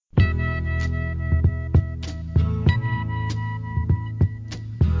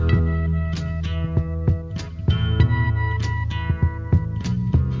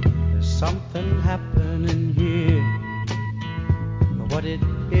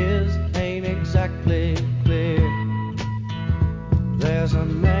exactly clear. There's a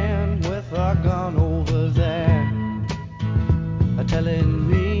man with a gun over there, telling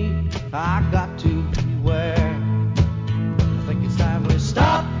me I got to beware. I think it's time we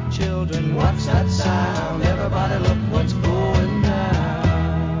stop, children. What's that sound? Everybody look what's going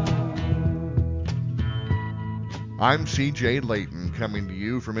down. I'm CJ Layton, coming to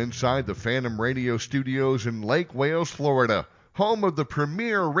you from inside the Phantom Radio studios in Lake Wales, Florida, home of the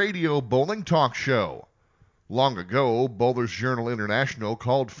premier radio bowling talk show. Long ago, Bowlers Journal International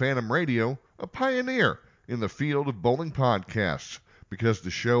called Phantom Radio a pioneer in the field of bowling podcasts because the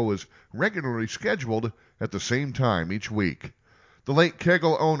show was regularly scheduled at the same time each week. The late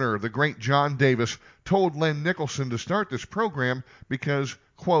Kegel owner, the great John Davis, told Len Nicholson to start this program because,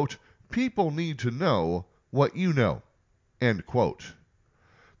 quote, people need to know what you know, end quote.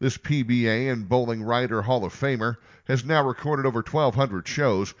 This PBA and Bowling Writer Hall of Famer has now recorded over 1,200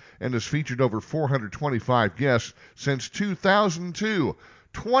 shows and has featured over 425 guests since 2002.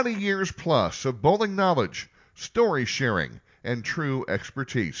 20 years plus of bowling knowledge, story sharing, and true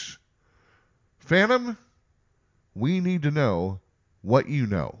expertise. Phantom, we need to know what you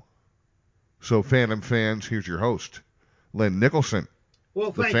know. So, Phantom fans, here's your host, Len Nicholson.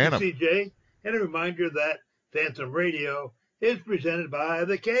 Well, the thank Phantom. you, CJ. And a reminder that Phantom Radio is presented by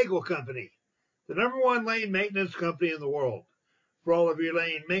the Kegel Company, the #1 lane maintenance company in the world. For all of your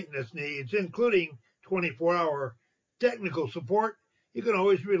lane maintenance needs, including 24-hour technical support, you can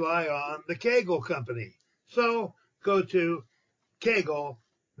always rely on the Kegel Company. So go to kegel.net.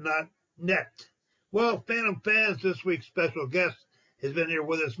 Well, Phantom fans, this week's special guest has been here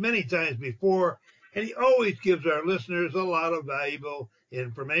with us many times before, and he always gives our listeners a lot of valuable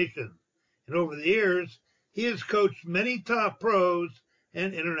information. And over the years, he has coached many top pros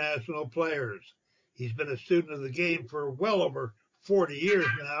and international players. He's been a student of the game for well over 40 years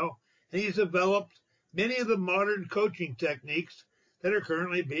now, and he's developed many of the modern coaching techniques that are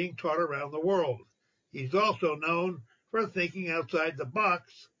currently being taught around the world. He's also known for thinking outside the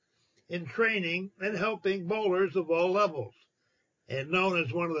box in training and helping bowlers of all levels. And known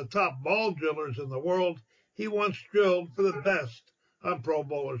as one of the top ball drillers in the world, he once drilled for the best on Pro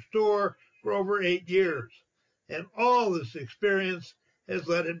Bowlers Tour for over 8 years. And all this experience has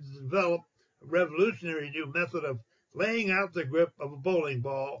led him to develop a revolutionary new method of laying out the grip of a bowling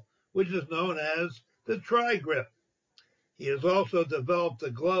ball, which is known as the tri-grip. He has also developed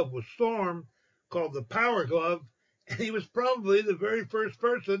a glove with Storm called the Power Glove, and he was probably the very first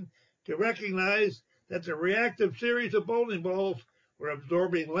person to recognize that the reactive series of bowling balls were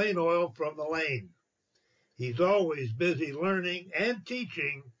absorbing lane oil from the lane. He's always busy learning and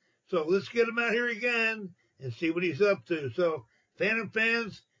teaching, so let's get him out here again and see what he's up to. So, Phantom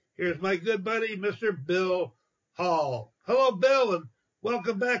fans, here's my good buddy, Mr. Bill Hall. Hello, Bill, and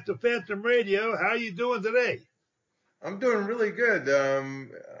welcome back to Phantom Radio. How are you doing today? I'm doing really good.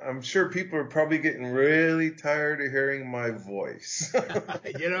 I'm sure people are probably getting really tired of hearing my voice.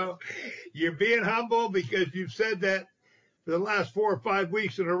 You know, you're being humble because you've said that for the last 4 or 5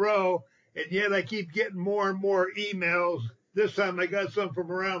 weeks in a row, and yet I keep getting more and more emails. This time I got some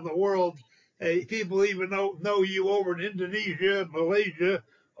from around the world. People even know you over in Indonesia, Malaysia,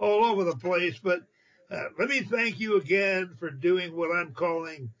 all over the place. But let me thank you again for doing what I'm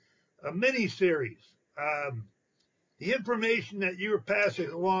calling a mini-series. The information that you're passing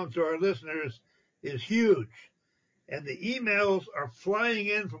along to our listeners is huge. And the emails are flying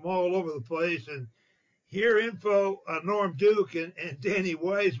in from all over the place. And your info on Norm Duke and Danny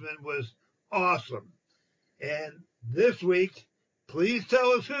Wiseman was awesome. And this week, please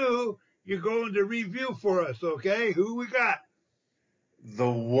tell us who you're going to review for us, okay? Who we got? The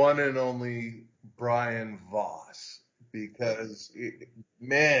one and only Brian Voss. Because,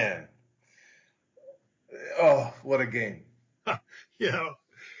 man, oh, what a game. You know,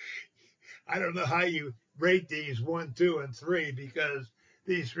 I don't know how you rate these 1, 2, and 3 because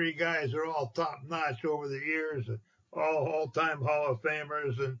these 3 guys are all top notch over the years, all-time Hall of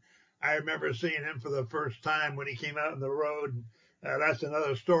Famers. And I remember seeing him for the first time when he came out on the road. That's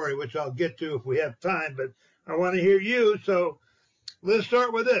another story, which I'll get to if we have time, but I want to hear you. So let's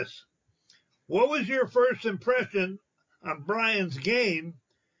start with this. What was your first impression on Brian's game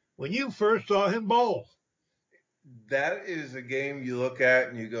when you first saw him bowl? That is a game you look at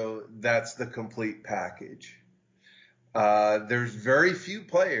and you go, that's the complete package. There's very few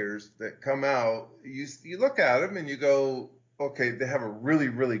players that come out. You look at them and you go, okay, they have a really,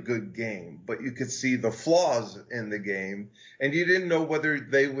 really good game, but you could see the flaws in the game, and you didn't know whether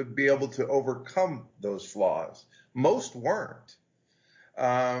they would be able to overcome those flaws. Most weren't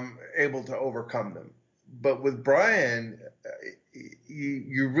able to overcome them. But with Brian,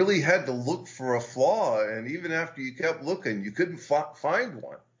 you really had to look for a flaw, and even after you kept looking, you couldn't find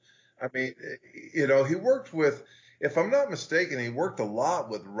one. I mean, he worked with, if I'm not mistaken, he worked a lot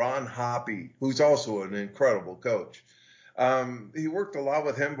with Ron Hoppe, who's also an incredible coach. He worked a lot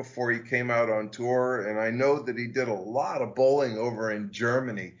with him before he came out on tour, and I know that he did a lot of bowling over in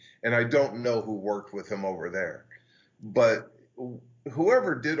Germany, and I don't know who worked with him over there. But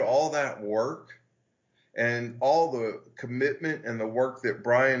whoever did all that work and all the commitment and the work that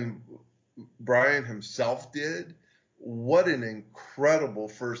Brian himself did, what an incredible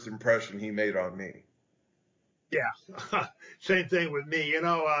first impression he made on me. Yeah, same thing with me.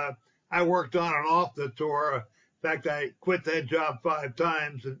 I worked on and off the tour. In fact, I quit that job 5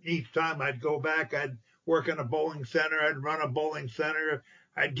 times, and each time I'd go back, I'd work in a bowling center, I'd run a bowling center,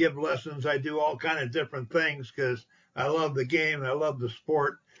 I'd give lessons, I'd do all kind of different things because I love the game, I love the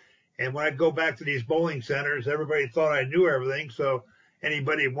sport. And when I'd go back to these bowling centers, everybody thought I knew everything, so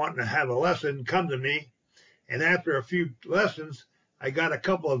anybody wanting to have a lesson come to me. And after a few lessons, I got a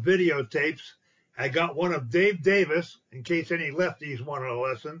couple of videotapes. I got one of Dave Davis, in case any lefties wanted a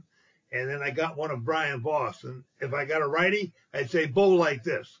lesson. And then I got one of Brian Voss. And if I got a righty, I'd say bowl like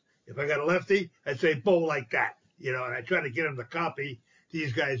this. If I got a lefty, I'd say bowl like that. And I try to get them to copy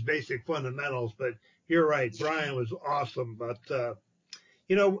these guys' basic fundamentals. But you're right, Brian was awesome. But,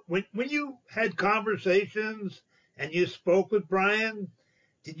 when you had conversations and you spoke with Brian,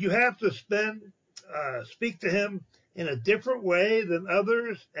 did you have to speak to him in a different way than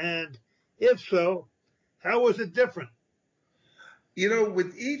others? And if so, how was it different?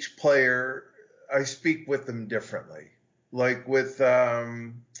 With each player, I speak with them differently. Like with,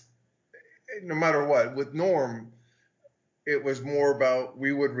 no matter what, with Norm, it was more about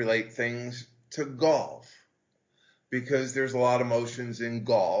we would relate things to golf because there's a lot of motions in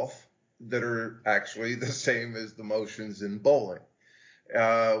golf that are actually the same as the motions in bowling.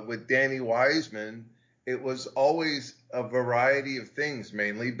 With Danny Wiseman, it was always a variety of things,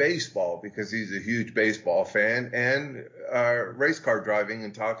 mainly baseball, because he's a huge baseball fan, and race car driving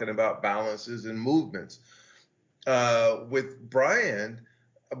and talking about balances and movements. With Brian,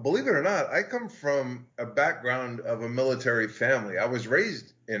 believe it or not, I come from a background of a military family. I was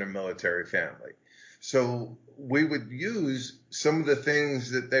raised in a military family. So we would use some of the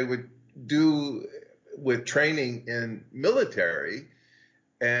things that they would do with training in military,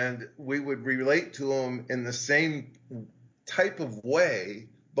 and we would relate to them in the same type of way,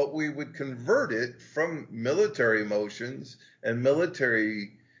 but we would convert it from military motions and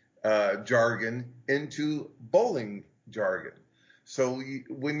military jargon into bowling jargon. So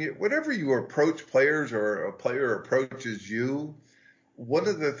whenever you approach players or a player approaches you, one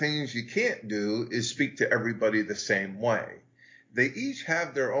of the things you can't do is speak to everybody the same way. They each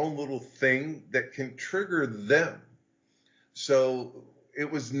have their own little thing that can trigger them. So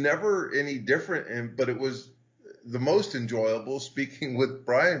it was never any different, but it was the most enjoyable speaking with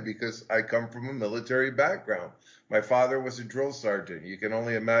Brian because I come from a military background. My father was a drill sergeant. You can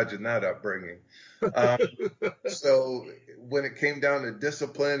only imagine that upbringing. So when it came down to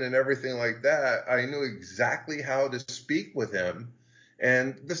discipline and everything like that, I knew exactly how to speak with him.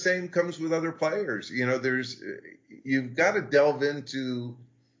 And the same comes with other players. You've got to delve into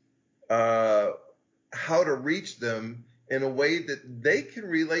how to reach them in a way that they can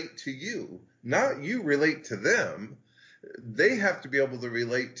relate to you, not you relate to them. They have to be able to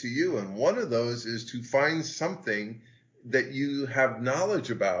relate to you. And one of those is to find something that you have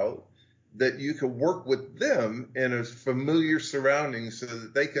knowledge about that you can work with them in a familiar surrounding so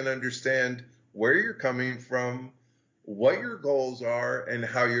that they can understand where you're coming from, what your goals are, and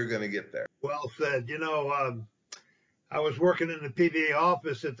how you're going to get there. Well said. I was working in the PBA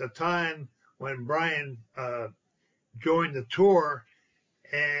office at the time when Brian joined the tour,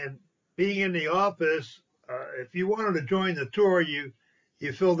 and being in the office, if you wanted to join the tour, you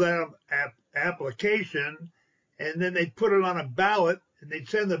filled out an application, and then they'd put it on a ballot, and they'd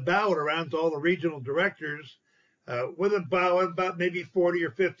send the ballot around to all the regional directors with a ballot about maybe 40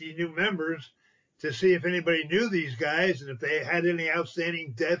 or 50 new members to see if anybody knew these guys and if they had any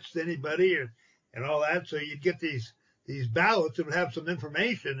outstanding debts to anybody and all that. So you'd get these ballots that would have some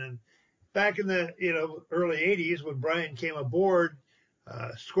information. And back in the early 80s when Brian came aboard,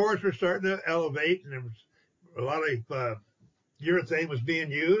 scores were starting to elevate, and there was a lot of urethane was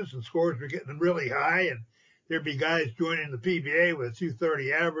being used, and scores were getting really high, and there'd be guys joining the PBA with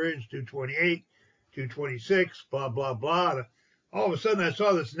 230 average, 228, 226, blah, blah, blah. And all of a sudden I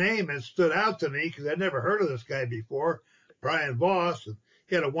saw this name and it stood out to me because I'd never heard of this guy before, Brian Voss, and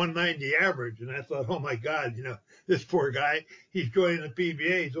he had a 190 average. And I thought, oh my God, this poor guy, he's joining the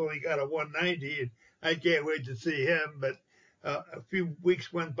PBA. He's only got a 190, and I can't wait to see him. But a few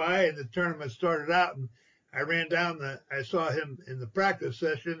weeks went by and the tournament started out, and I ran down I saw him in the practice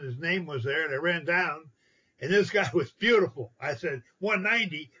session. His name was there, and I ran down, and this guy was beautiful. I said,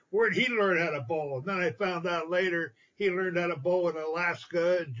 190, where'd he learn how to bowl? And then I found out later he learned how to bowl in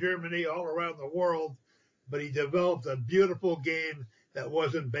Alaska and Germany, all around the world, but he developed a beautiful game that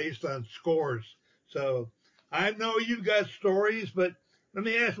wasn't based on scores. So I know you've got stories, but let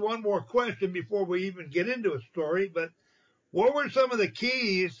me ask one more question before we even get into a story. But what were some of the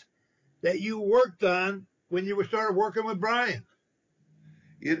keys that you worked on when you started working with Brian?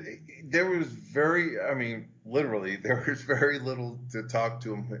 There was literally, there was very little to talk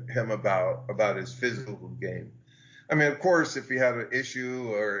to him about his physical game. I mean, of course, if he had an issue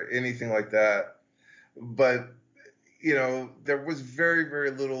or anything like that, but, there was very,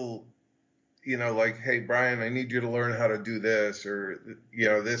 very little, like, hey, Brian, I need you to learn how to do this or,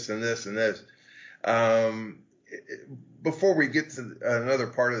 this and this and this. Before we get to another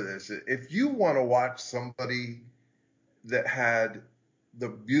part of this, if you want to watch somebody that had the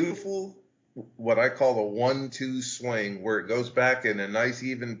beautiful, what I call the 1-2 swing, where it goes back in a nice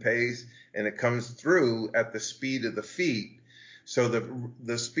even pace and it comes through at the speed of the feet. So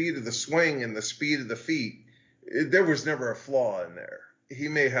the speed of the swing and the speed of the feet, there was never a flaw in there. He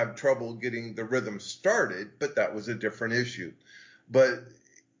may have trouble getting the rhythm started, but that was a different issue. But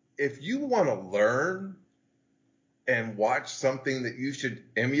if you want to learn and watch something that you should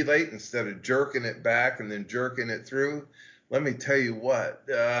emulate instead of jerking it back and then jerking it through, let me tell you what,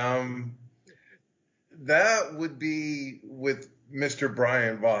 that would be with Mr.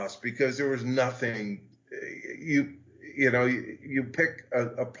 Brian Voss, because there was nothing, you pick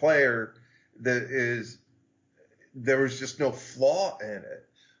a player that there was just no flaw in it.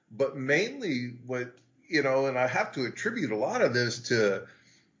 But mainly and I have to attribute a lot of this to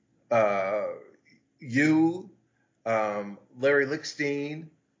you, Larry Lickstein,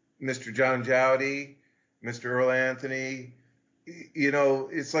 Mr. John Jowdy, Mr. Earl Anthony.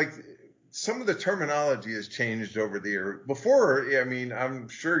 It's like some of the terminology has changed over the year. Before, I'm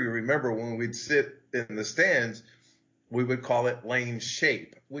sure you remember when we'd sit in the stands, we would call it lane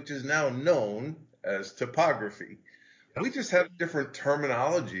shape, which is now known as topography. We just had different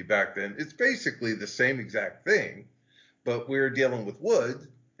terminology back then. It's basically the same exact thing, but we were dealing with wood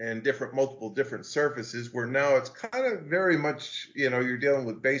and multiple different surfaces, where now it's kind of very much, you're dealing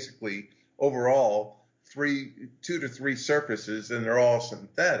with basically overall 2 to 3 surfaces, and they're all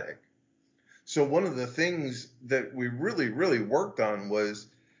synthetic. So one of the things that we really, really worked on was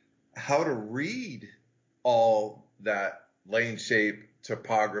how to read all that lane shape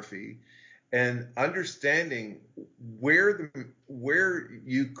topography and understanding where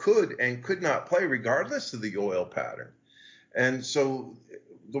you could and could not play regardless of the oil pattern. And so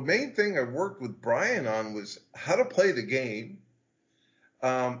the main thing I worked with Brian on was how to play the game,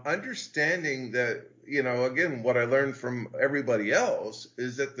 understanding that, again, what I learned from everybody else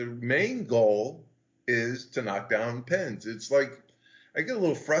is that the main goal is to knock down pins. It's like I get a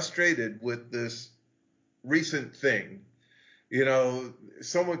little frustrated with this recent thing.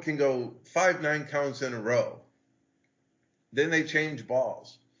 Someone can go 5-9 counts in a row. Then they change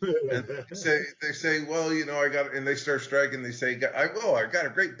balls. And they say, well, and they start striking. They say, I got a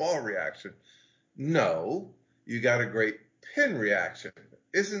great ball reaction. No, you got a great pin reaction.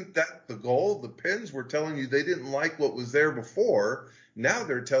 Isn't that the goal? The pins were telling you they didn't like what was there before. Now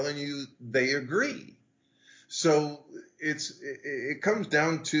they're telling you they agree. So it comes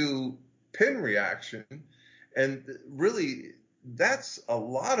down to pin reaction. And really, that's a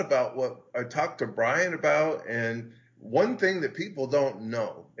lot about what I talked to Brian about. And one thing that people don't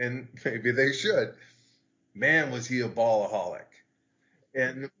know, and maybe they should, man, was he a ballaholic.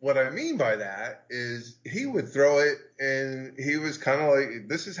 And what I mean by that is he would throw it, and he was kind of like,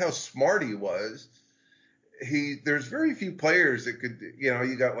 this is how smart he was. There's very few players that could,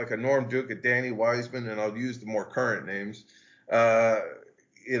 you got like a Norm Duke, a Danny Wiseman, and I'll use the more current names,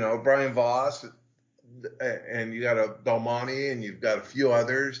 Brian Voss, and you got a Belmonte, and you've got a few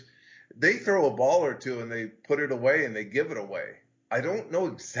others. They throw a ball or two and they put it away and they give it away. I don't know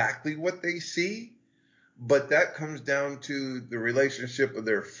exactly what they see, but that comes down to the relationship of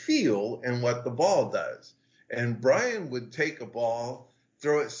their feel and what the ball does. And Brian would take a ball,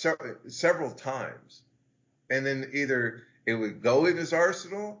 throw it several times, and then either it would go in his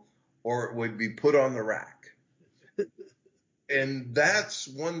arsenal or it would be put on the rack. And that's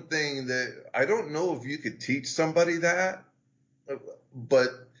one thing that I don't know if you could teach somebody that,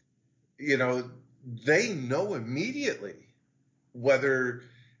 but, they know immediately whether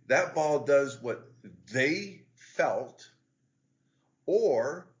that ball does what they felt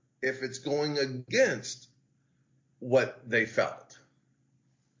or if it's going against what they felt.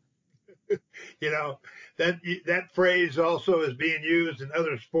 You know, that phrase also is being used in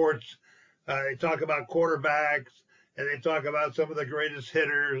other sports. They talk about quarterbacks, and they talk about some of the greatest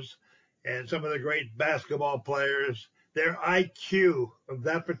hitters and some of the great basketball players. Their IQ of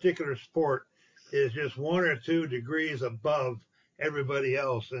that particular sport is just 1 or 2 degrees above everybody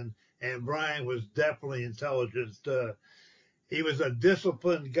else. And Brian was definitely intelligent. He was a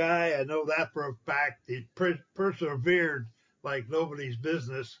disciplined guy. I know that for a fact. He persevered like nobody's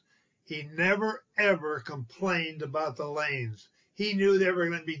business. He never, ever complained about the lanes. He knew they were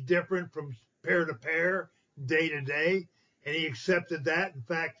going to be different from pair to pair, day to day, and he accepted that. In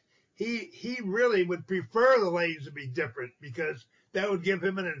fact, he really would prefer the lanes to be different because that would give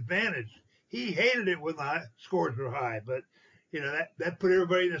him an advantage. He hated it when the scores were high, but that put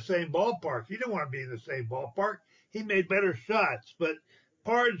everybody in the same ballpark. He didn't want to be in the same ballpark. He made better shots. But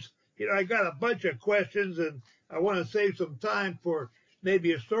Pards, I got a bunch of questions, and I want to save some time for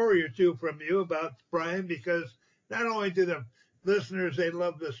maybe a story or two from you about Brian, because not only do the listeners, they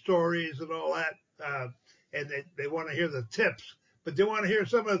love the stories and all that, and they want to hear the tips, but they want to hear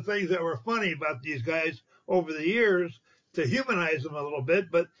some of the things that were funny about these guys over the years to humanize them a little bit.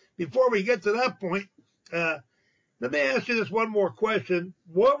 But before we get to that point, let me ask you this one more question.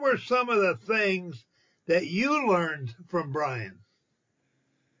 What were some of the things that you learned from Brian?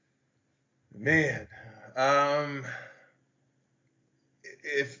 Man,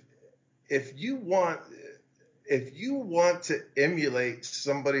 if you want to emulate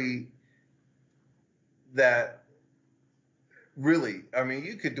somebody that really, I mean,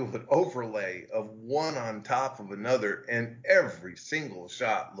 you could do an overlay of one on top of another and every single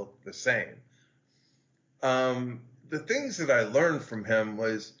shot looked the same. The things that I learned from him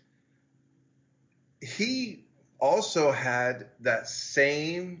was he also had that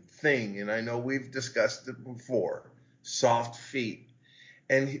same thing, and I know we've discussed it before, soft feet.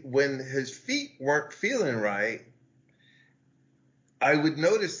 And when his feet weren't feeling right, I would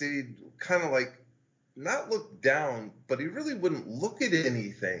notice that he'd kind of like not look down, but he really wouldn't look at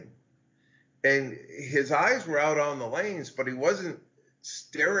anything. And his eyes were out on the lanes, but he wasn't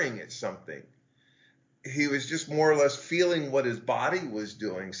staring at something. He was just more or less feeling what his body was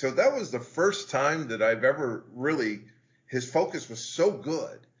doing. So that was the first time that I've ever really, his focus was so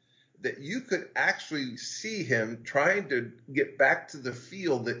good that you could actually see him trying to get back to the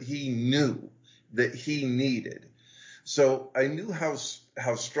feel that he knew that he needed. So I knew how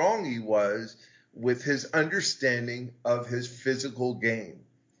strong he was with his understanding of his physical game.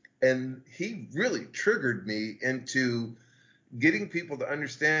 And he really triggered me into getting people to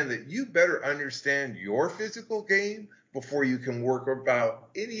understand that you better understand your physical game before you can work about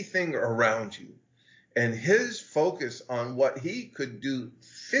anything around you. And his focus on what he could do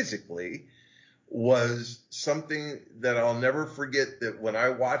physically was something that I'll never forget, that when I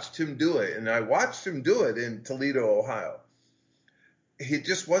watched him do it, and I watched him do it in Toledo, Ohio, he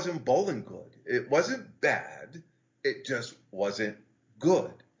just wasn't bowling good. It wasn't bad. It just wasn't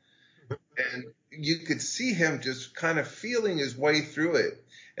good. And you could see him just kind of feeling his way through it.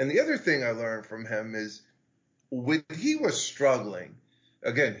 And the other thing I learned from him is when he was struggling,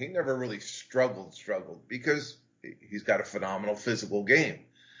 again, he never really struggled because he's got a phenomenal physical game.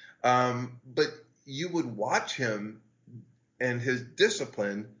 But you would watch him and his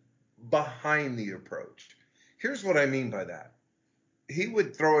discipline behind the approach. Here's what I mean by that. He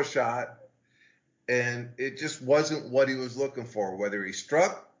would throw a shot and it just wasn't what he was looking for, whether he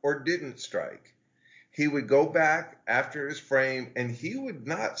struck or didn't strike. He would go back after his frame and he would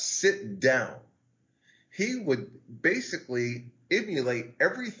not sit down. He would basically emulate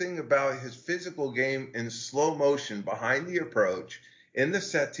everything about his physical game in slow motion behind the approach in the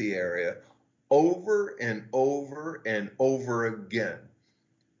settee area over and over and over again.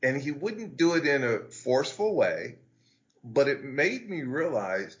 And he wouldn't do it in a forceful way, but it made me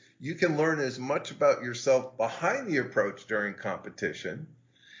realize you can learn as much about yourself behind the approach during competition,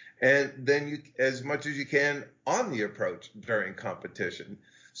 and then as much as you can on the approach during competition.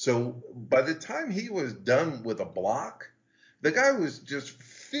 So by the time he was done with a block, the guy was just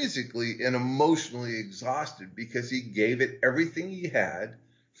physically and emotionally exhausted because he gave it everything he had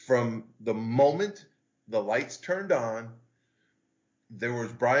from the moment the lights turned on. There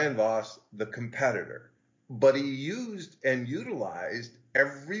was Brian Voss, the competitor, but he used and utilized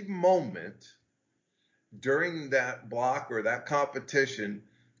every moment during that block or that competition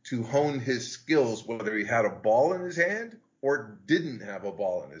to hone his skills, whether he had a ball in his hand or didn't have a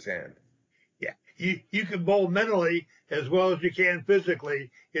ball in his hand. Yeah, you can bowl mentally as well as you can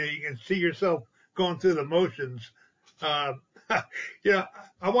physically. You can see yourself going through the motions. I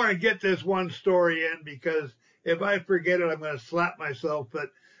want to get this one story in because if I forget it, I'm going to slap myself. But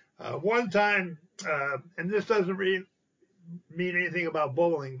one time, and this doesn't mean anything about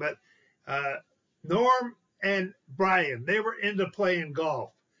bowling, but Norm and Brian, they were into playing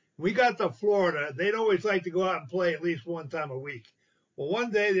golf. We got to Florida. They'd always like to go out and play at least one time a week. Well,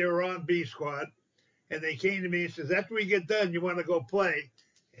 one day they were on B Squad, and they came to me and says, after we get done, you want to go play?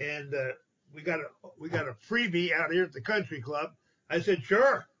 And we got a freebie out here at the country club. I said,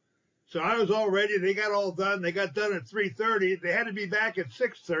 sure. So I was all ready. They got all done. They got done at 3:30. They had to be back at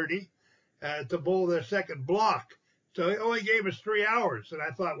 6:30 to bowl their second block. So it only gave us 3 hours. And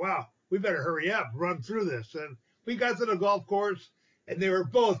I thought, wow, we better hurry up, run through this. And we got to the golf course, and they were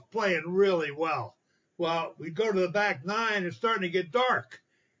both playing really well. Well, we go to the back nine. It's starting to get dark.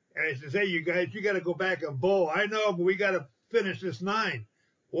 And I says, hey, you guys, you got to go back and bowl. I know, but we got to finish this nine.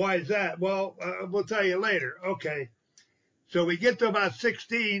 Why is that? Well, we'll tell you later. Okay. So we get to about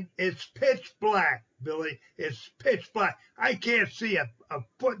 16. It's pitch black, Billy. It's pitch black. I can't see a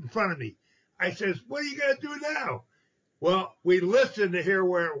foot in front of me. I says, what are you going to do now? Well, we listened to hear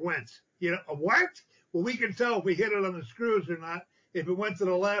where it went. You know, what? Well, we can tell if we hit it on the screws or not, if it went to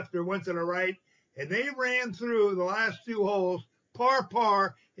the left or went to the right. And they ran through the last two holes,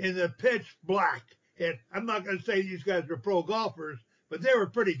 par, in the pitch black. And I'm not going to say these guys were pro golfers, but they were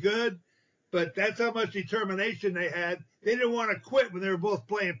pretty good. But that's how much determination they had. They didn't want to quit when they were both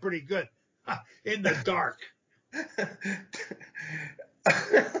playing pretty good in the dark.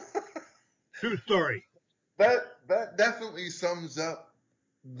 True story. That definitely sums up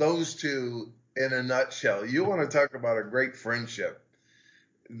those two in a nutshell. You want to talk about a great friendship.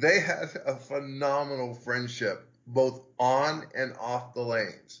 They had a phenomenal friendship, both on and off the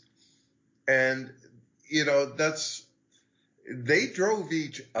lanes. And, you know, they drove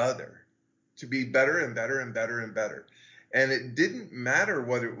each other to be better and better and better and better. And it didn't matter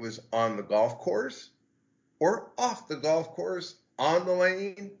whether it was on the golf course or off the golf course, on the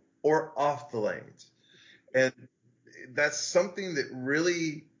lane or off the lanes. And that's something that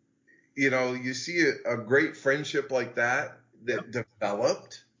really, you know, you see a great friendship like that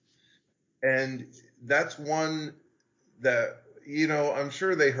developed. And that's one that, you know, I'm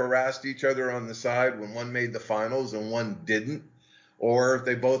sure they harassed each other on the side when one made the finals and one didn't. Or if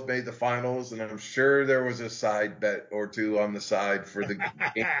they both made the finals, and I'm sure there was a side bet or two on the side for the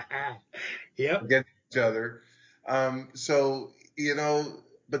game against each other. So, you know,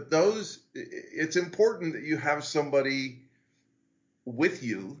 but it's important that you have somebody with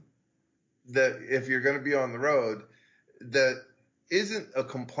you that if you're going to be on the road that isn't a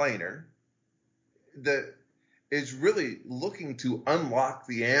complainer, that is really looking to unlock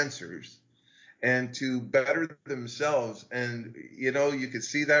the answers and to better themselves. And, you know, you could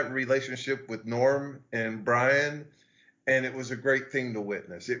see that relationship with Norm and Brian, and it was a great thing to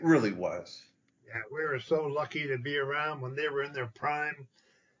witness. It really was. Yeah, we were so lucky to be around when they were in their prime.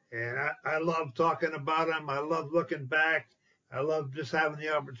 And I love talking about them. I love looking back. I love just having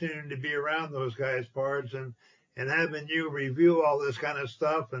the opportunity to be around those guys, Pards, and having you review all this kind of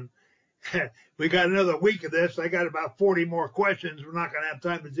stuff. And we got another week of this. I got about 40 more questions. We're not going to have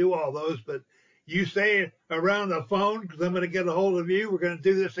time to do all those, but you stay around the phone because I'm going to get a hold of you. We're going to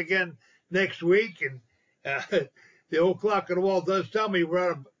do this again next week. And the old clock on the wall does tell me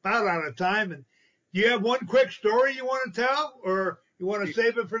we're about out of time. And do you have one quick story you want to tell, or you want to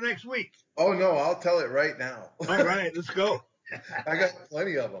save it for next week? Oh, no, I'll tell it right now. All right, let's go. I got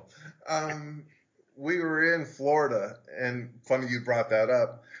plenty of them. We were in Florida, and funny you brought that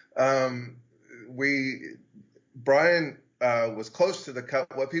up. Brian was close to the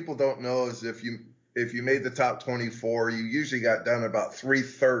cut. What people don't know is if you made the top 24, you usually got done about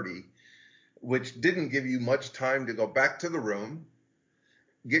 3:30, which didn't give you much time to go back to the room,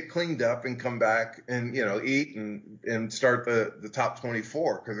 get cleaned up, and come back and, you know, eat and start the top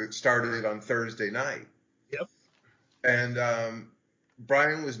 24 because it started on Thursday night. Yep. And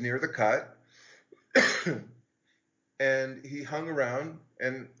Brian was near the cut, and he hung around,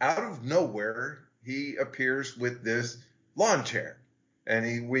 and out of nowhere, he appears with this lawn chair.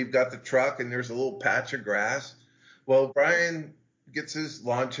 And we've got the truck, and there's a little patch of grass. Well, Brian gets his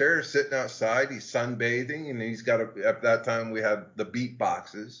lawn chair sitting outside. He's sunbathing, and he's got at that time we had the beat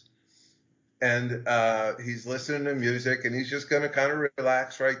boxes. And he's listening to music, and he's just going to kind of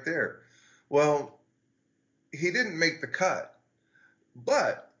relax right there. Well, he didn't make the cut,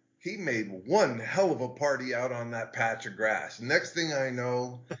 but he made one hell of a party out on that patch of grass. Next thing I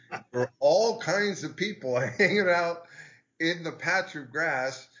know, there were all kinds of people hanging out in the patch of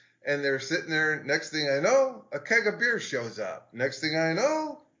grass, and they're sitting there. Next thing I know, a keg of beer shows up. Next thing I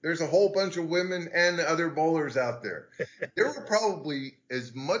know, there's a whole bunch of women and other bowlers out there. There were probably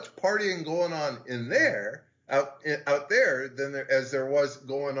as much partying going on in there out there than as there was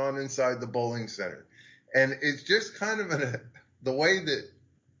going on inside the bowling center. And it's just kind of the way that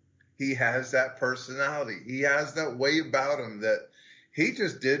he has that personality. He has that way about him that he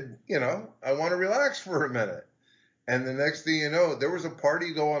just did, I want to relax for a minute. And the next thing you know, there was a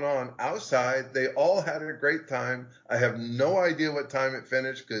party going on outside. They all had a great time. I have no idea what time it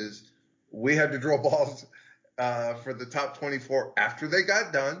finished because we had to draw balls for the top 24 after they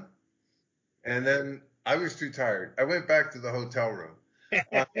got done. And then I was too tired. I went back to the hotel room.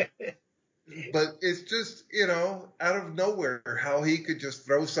 But it's just, out of nowhere how he could just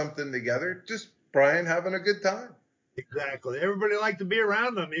throw something together. Just Brian having a good time. Exactly. Everybody liked to be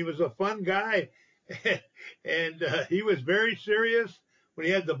around him. He was a fun guy. And he was very serious when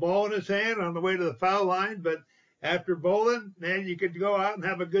he had the ball in his hand on the way to the foul line. But after bowling, man, you could go out and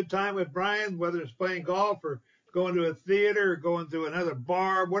have a good time with Brian, whether it's playing golf or going to a theater or going to another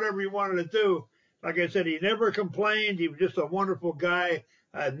bar, whatever you wanted to do. Like I said, he never complained. He was just a wonderful guy.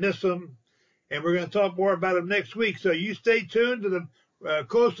 I miss him. And we're going to talk more about him next week. So you stay tuned to the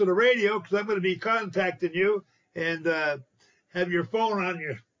close to the radio because I'm going to be contacting you and have your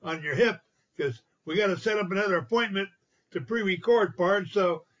phone on your hip because we got to set up another appointment to pre-record part.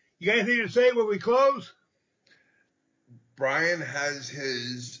 So you got anything to say when we close? Brian has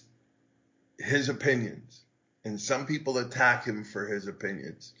his opinions, and some people attack him for his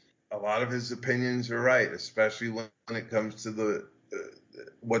opinions. A lot of his opinions are right, especially when it comes to the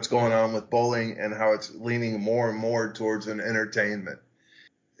what's going on with bowling and how it's leaning more and more towards an entertainment.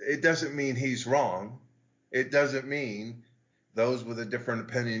 It doesn't mean he's wrong. It doesn't mean those with a different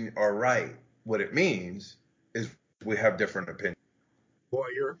opinion are right. What it means is we have different opinions. Boy,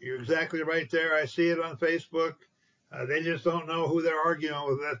 you're exactly right there. I see it on Facebook. They just don't know who they're arguing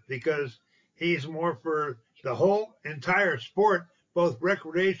with that because he's more for the whole entire sport, both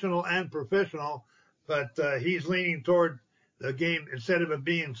recreational and professional. But he's leaning toward the game instead of it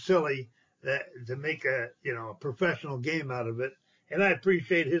being silly to make a professional game out of it. And I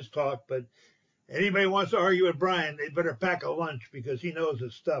appreciate his talk. But anybody wants to argue with Brian, they better pack a lunch because he knows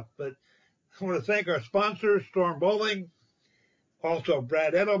his stuff. But I want to thank our sponsors, Storm Bowling, also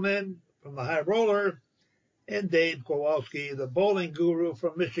Brad Edelman from the High Roller, and Dave Kowalski, the bowling guru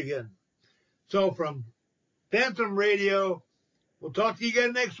from Michigan. So from Phantom Radio, we'll talk to you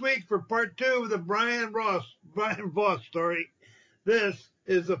again next week for part 2 of the Brian Voss story. This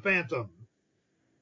is the Phantom.